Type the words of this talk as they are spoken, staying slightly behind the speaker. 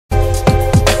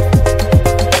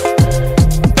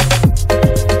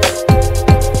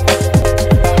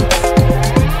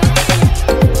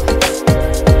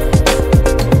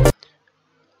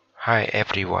Hi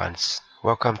everyone,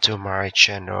 welcome to my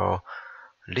channel.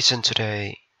 Listen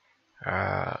today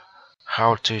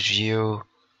how to view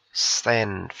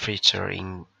sand feature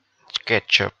in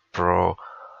SketchUp Pro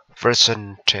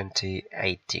version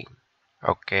 2018.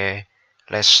 Okay,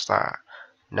 let's start.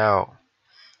 Now,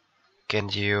 can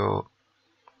you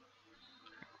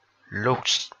look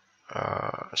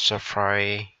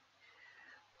Safari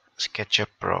SketchUp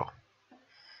Pro?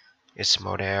 Its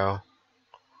model.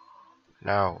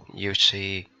 Now you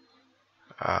see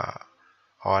uh,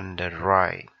 on the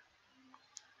right.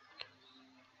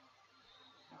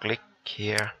 Click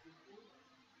here.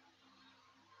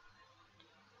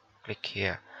 Click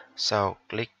here. So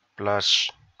click plus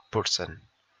button.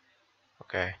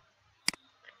 Okay.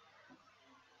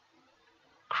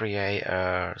 Create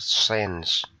a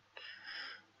sense.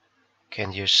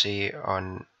 Can you see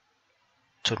on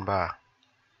toolbar?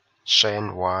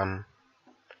 Scene 1.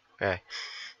 Okay.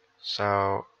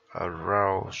 So a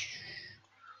row.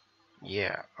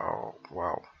 Yeah. Oh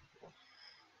wow.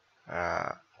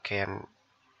 Can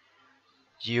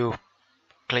you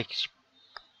click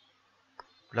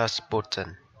plus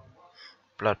button?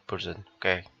 Plus button.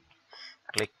 Okay.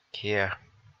 Click here.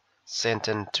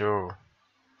 Sentence tool.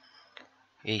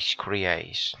 Each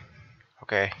create.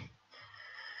 Okay.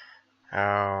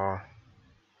 Now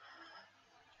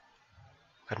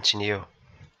continue.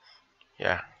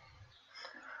 Yeah.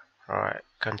 Alright.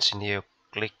 Continue.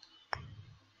 Click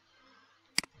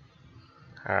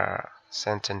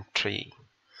sentence 3.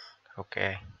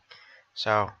 Okay.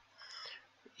 So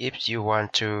if you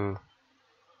want to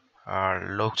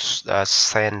look the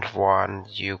send one,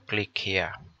 you click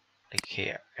here. Click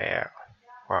here. Yeah.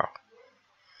 Wow.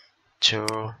 2,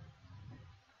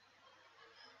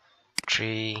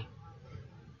 3.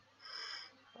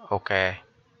 Okay.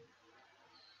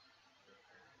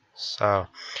 So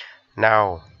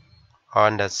now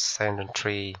on the sentence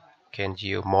 3, can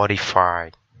you modify?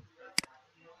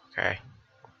 Okay.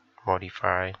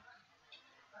 Modify.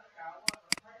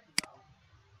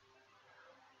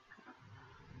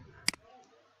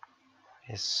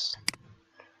 Yes.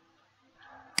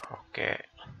 Okay.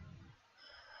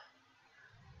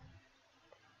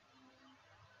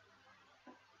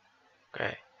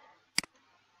 Okay.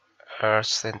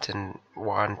 Sentence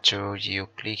 1, 2, you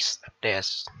click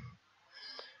update.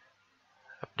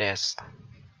 Update.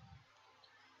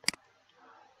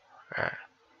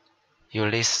 You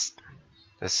list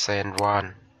the send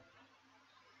 1.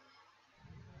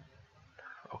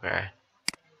 Okay.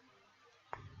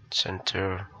 Send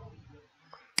 2.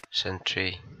 Send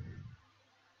 3.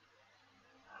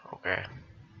 Okay.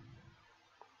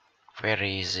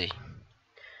 Very easy.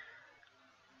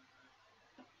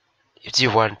 If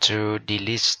you want to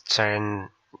delete send,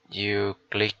 you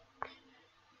click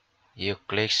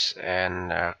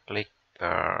and click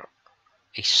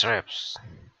extras.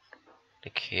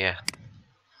 Click here.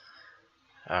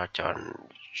 John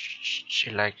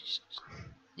select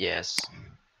yes.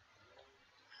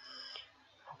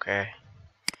 Okay.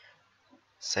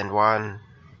 Send 1.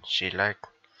 Select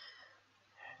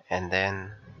and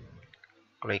then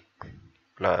click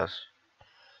plus.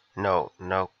 No.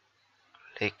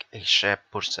 Click accept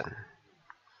button.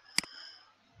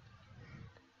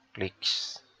 Click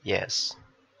yes.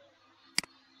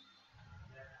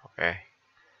 Okay.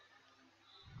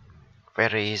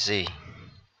 Very easy.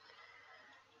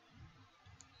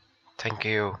 Thank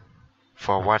you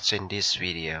for watching this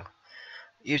video.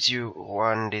 If you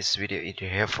want this video is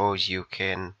helpful, you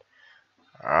can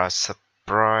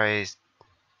subscribe,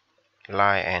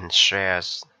 like and share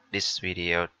this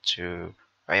video to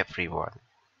everyone.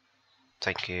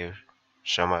 Thank you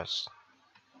so much.